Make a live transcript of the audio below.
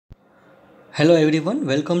Hello everyone,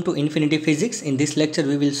 welcome to Infinity Physics. In this lecture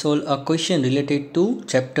we will solve a question related to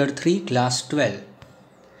chapter 3 class 12.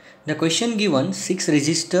 The question given: 6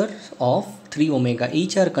 resistors of 3 ohms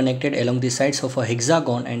each are connected along the sides of a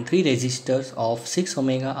hexagon and 3 resistors of 6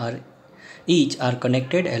 ohms each are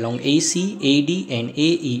connected along AC, AD and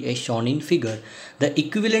AE as shown in figure. The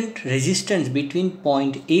equivalent resistance between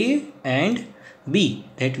point A and B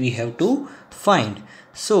that we have to find.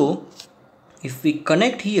 So if we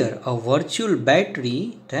connect here a virtual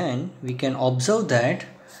battery, then we can observe that.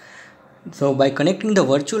 So by connecting the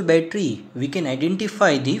virtual battery, we can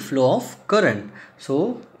identify the flow of current.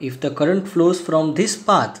 So if the current flows from this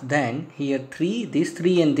path, then here this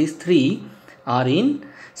 3 and this 3 are in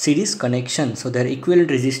series connection. So their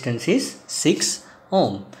equivalent resistance is 6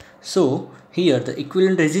 ohm. So here the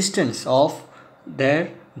equivalent resistance of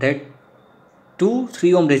that 3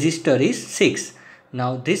 ohm resistor is 6.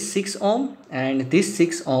 Now this 6 ohm and this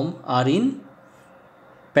 6 ohm are in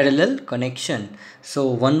parallel connection. So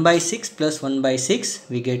 1 by 6 plus 1 by 6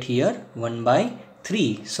 we get here 1 by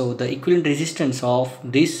 3. So the equivalent resistance of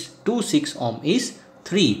this 2 6 ohm is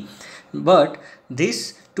 3. But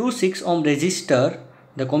this 2 6 ohm resistor,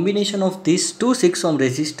 the combination of this 2 6 ohm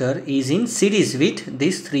resistor is in series with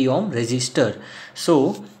this 3 ohm resistor.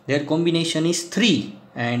 So their combination is 3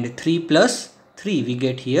 and 3 plus 3 we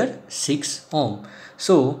get here 6 ohm.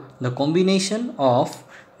 So the combination of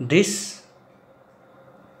this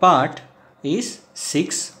part is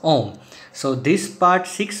 6 ohm. So this part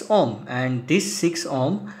 6 ohm and this 6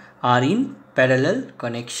 ohm are in parallel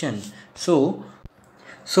connection. So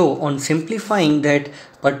on simplifying that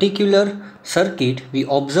particular circuit, we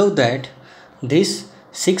observe that this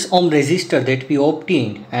 6 ohm resistor that we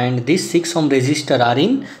obtained and this 6 ohm resistor are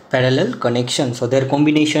in parallel connection. So their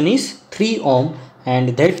combination is 3 ohm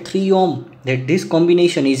and that 3 ohm, that this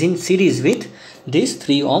combination is in series with this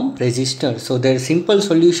 3 ohm resistor. So their simple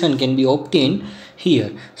solution can be obtained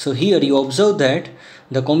here. So here you observe that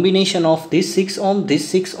the combination of this 6 ohm, this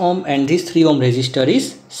 6 ohm and this 3 ohm resistor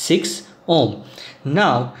is 6 ohm.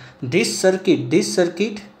 Now this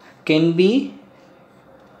circuit can be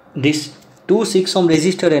this 2 6 ohm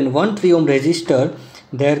resistor and 1 3 ohm resistor.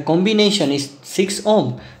 Their combination is 6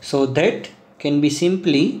 ohm. So that can be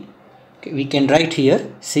simply, we can write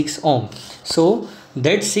here 6 ohm. So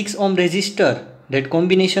that 6 ohm resistor, that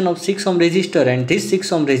combination of 6 ohm resistor and this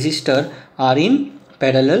 6 ohm resistor are in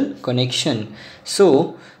parallel connection.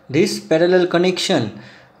 So this parallel connection,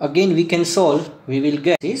 again we can solve, we will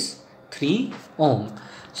get is 3 ohm.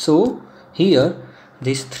 So here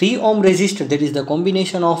this 3 ohm resistor, that is the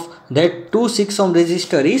combination of that 2 6 ohm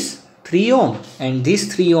resistor is 3 ohm and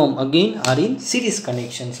this 3 ohm again are in series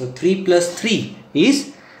connection. So 3 plus 3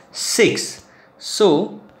 is 6.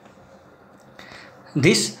 So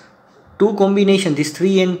this two combination, this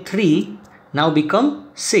 3 and 3 now become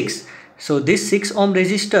 6. So this 6 ohm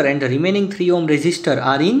resistor and the remaining 3 ohm resistor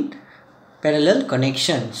are in parallel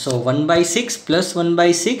connection. So 1 by 6 plus 1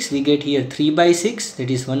 by 6 we get here 3 by 6, that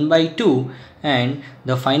is 1 by 2, and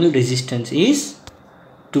the final resistance is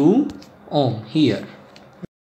 2 ohm here.